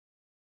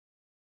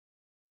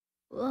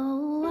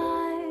Oh,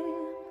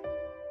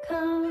 I'm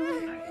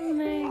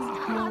coming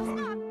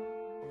home.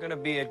 We're gonna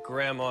be at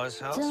Grandma's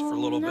house for a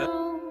little bit.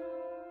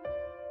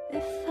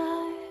 If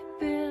I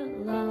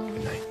belong.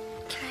 Good night.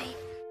 Okay.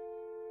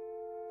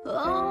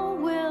 All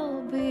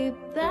will be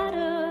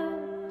better,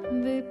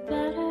 be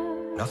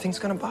better. Nothing's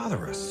gonna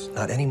bother us,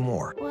 not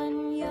anymore.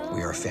 When you're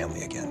We are a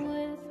family again.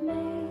 with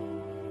me.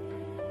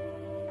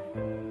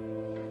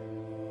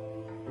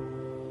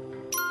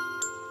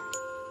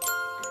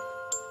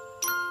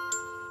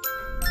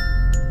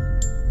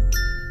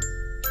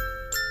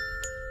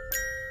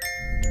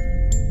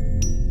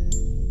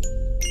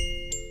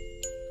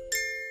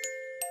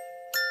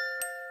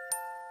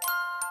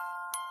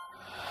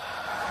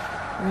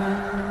 Row,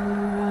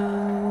 row,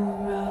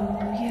 row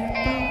your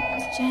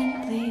boat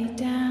gently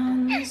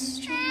down the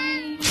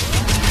stream.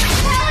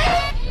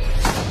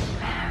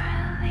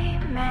 Merrily,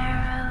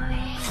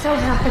 merrily. Still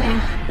happening.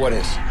 What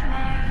is?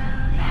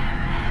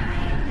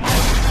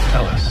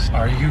 Tell us,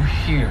 are you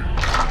here?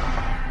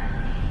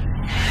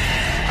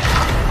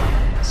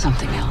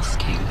 Something else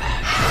came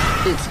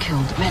back. It's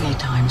killed many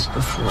times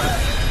before.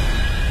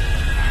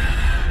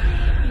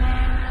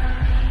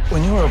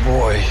 When you were a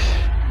boy,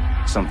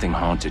 something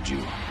haunted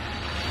you.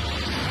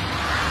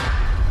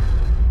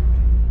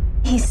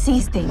 He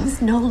sees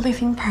things no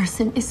living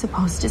person is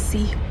supposed to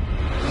see.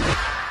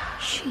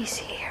 She's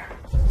here.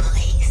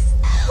 Please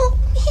help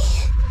me.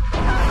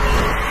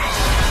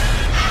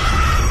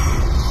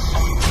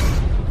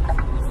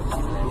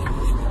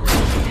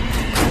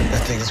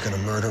 That thing is gonna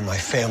murder my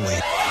family.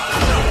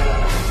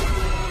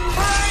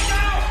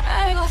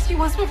 I lost you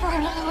once before.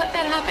 I'm not gonna let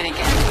that happen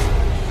again.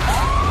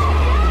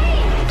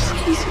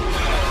 Please.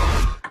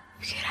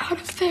 Get out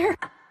of there.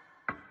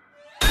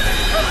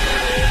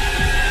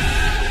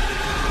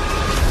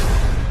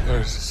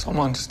 There's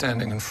someone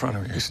standing in front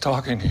of you. He's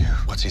talking to you.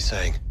 What's he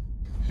saying?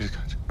 He's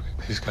got your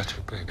baby. He's got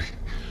your baby.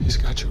 He's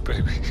got your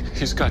baby.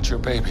 He's got your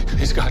baby.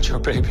 He's got your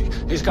baby.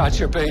 He's got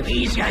your baby.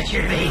 He's got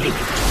your baby.